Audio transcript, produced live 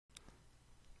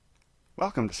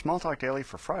Welcome to Smalltalk Daily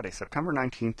for Friday, September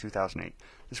 19th, 2008.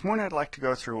 This morning I'd like to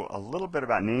go through a little bit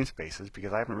about namespaces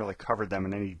because I haven't really covered them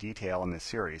in any detail in this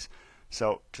series.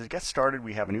 So to get started,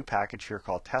 we have a new package here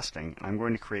called testing, and I'm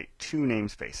going to create two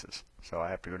namespaces. So I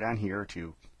have to go down here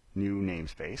to new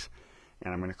namespace,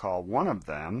 and I'm going to call one of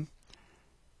them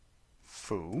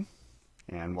foo,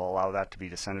 and we'll allow that to be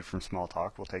descended from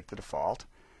Smalltalk. We'll take the default,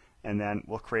 and then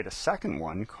we'll create a second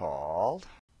one called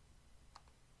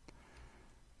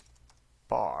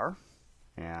bar,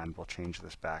 and we'll change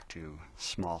this back to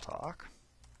Smalltalk.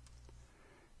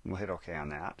 We'll hit OK on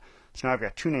that. So now I've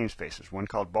got two namespaces, one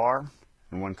called bar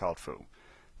and one called foo.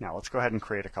 Now let's go ahead and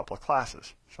create a couple of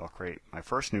classes. So I'll create my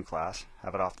first new class,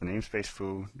 have it off the namespace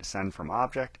foo, descend from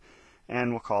object,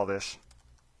 and we'll call this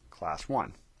class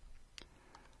 1.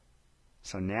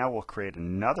 So now we'll create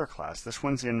another class. This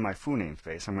one's in my foo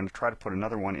namespace. I'm going to try to put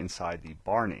another one inside the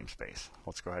bar namespace.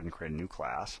 Let's go ahead and create a new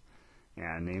class.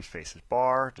 And namespace is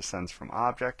bar, descends from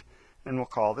object, and we'll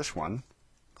call this one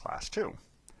class 2.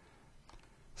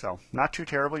 So not too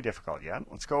terribly difficult yet.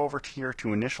 Let's go over here to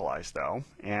initialize though,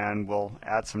 and we'll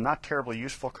add some not terribly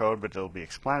useful code, but it'll be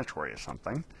explanatory of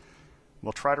something.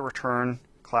 We'll try to return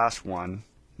class 1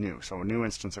 new, so a new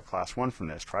instance of class 1 from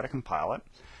this. Try to compile it,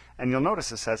 and you'll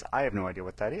notice it says I have no idea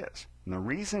what that is. And the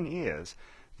reason is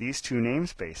these two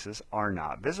namespaces are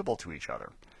not visible to each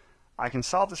other. I can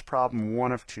solve this problem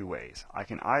one of two ways. I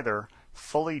can either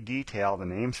fully detail the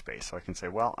namespace, so I can say,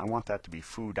 well, I want that to be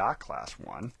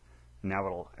foo.class1, and now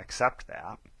it'll accept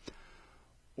that.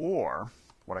 Or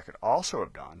what I could also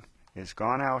have done is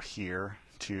gone out here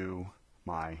to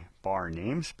my bar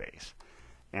namespace,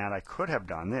 and I could have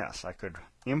done this. I could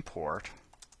import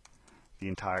the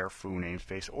entire foo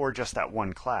namespace, or just that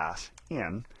one class,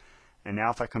 in. And now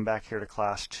if I come back here to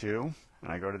class 2,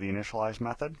 and I go to the initialize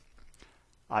method,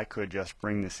 I could just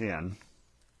bring this in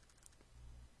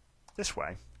this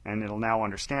way, and it'll now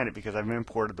understand it because I've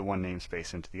imported the one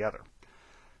namespace into the other.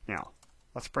 Now,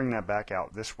 let's bring that back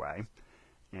out this way,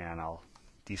 and I'll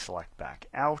deselect back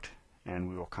out, and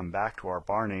we will come back to our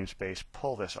bar namespace,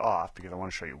 pull this off, because I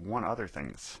want to show you one other thing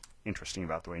that's interesting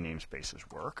about the way namespaces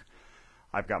work.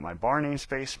 I've got my bar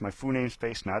namespace, my foo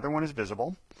namespace, neither one is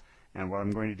visible, and what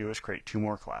I'm going to do is create two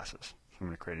more classes. So I'm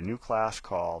going to create a new class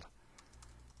called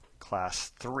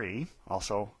class 3,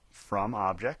 also from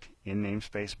object in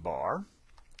namespace bar.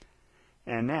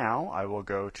 And now I will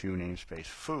go to namespace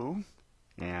foo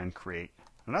and create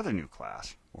another new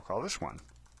class. We'll call this one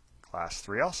class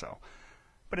 3 also,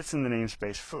 but it's in the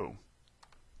namespace foo.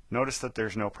 Notice that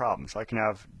there's no problem. So I can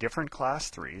have different class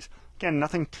 3s. Again,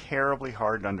 nothing terribly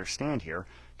hard to understand here.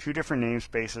 Two different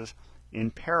namespaces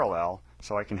in parallel,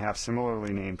 so I can have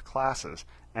similarly named classes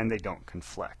and they don't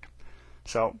conflict.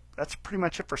 So that's pretty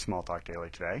much it for Smalltalk Daily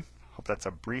today. Hope that's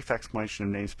a brief explanation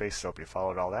of namespaces. Hope you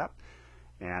followed all that,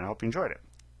 and I hope you enjoyed it.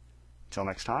 Until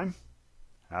next time,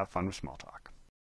 have fun with Smalltalk.